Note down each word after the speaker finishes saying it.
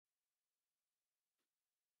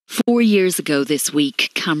4 years ago this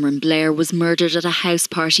week, Cameron Blair was murdered at a house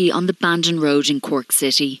party on the Bandon Road in Cork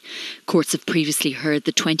City. Courts have previously heard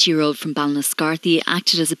the 20-year-old from Ballinascarthy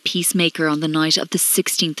acted as a peacemaker on the night of the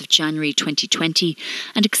 16th of January 2020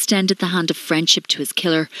 and extended the hand of friendship to his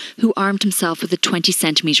killer, who armed himself with a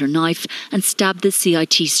 20-centimetre knife and stabbed the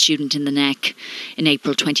CIT student in the neck. In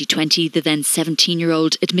April 2020, the then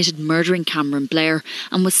 17-year-old admitted murdering Cameron Blair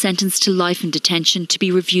and was sentenced to life in detention to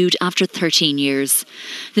be reviewed after 13 years.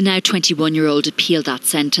 The now 21-year-old appealed that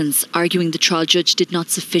sentence, arguing the trial judge did not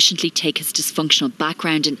sufficiently take his dysfunctional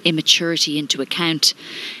background and immaturity into account.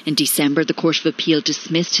 In December, the Court of Appeal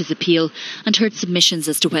dismissed his appeal and heard submissions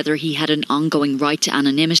as to whether he had an ongoing right to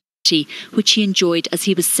anonymity, which he enjoyed as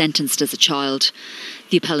he was sentenced as a child.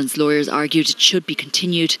 The appellant's lawyers argued it should be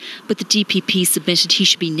continued, but the DPP submitted he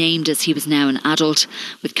should be named as he was now an adult,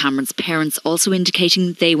 with Cameron's parents also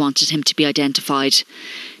indicating they wanted him to be identified.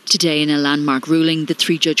 Today, in a landmark ruling, the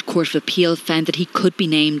three-judge Court of Appeal found that he could be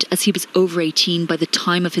named as he was over 18 by the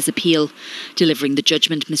time of his appeal. Delivering the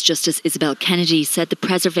judgment, Miss Justice Isabel Kennedy said the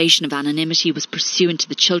preservation of anonymity was pursuant to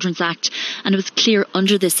the Children's Act, and it was clear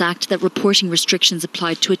under this Act that reporting restrictions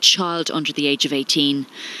applied to a child under the age of 18.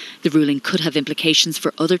 The ruling could have implications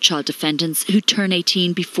for other child defendants who turn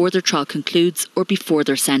 18 before their trial concludes or before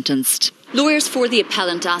they're sentenced. Lawyers for the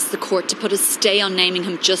appellant asked the court to put a stay on naming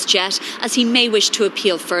him just yet, as he may wish to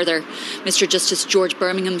appeal further. Mr Justice George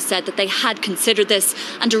Birmingham said that they had considered this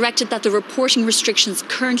and directed that the reporting restrictions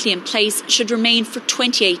currently in place should remain for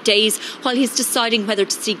 28 days while he's deciding whether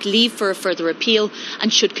to seek leave for a further appeal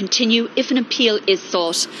and should continue if an appeal is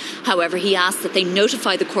sought. However, he asked that they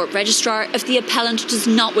notify the court registrar if the appellant does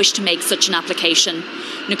not wish to make such an application.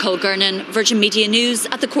 Nicole Gernan, Virgin Media News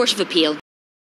at the Court of Appeal.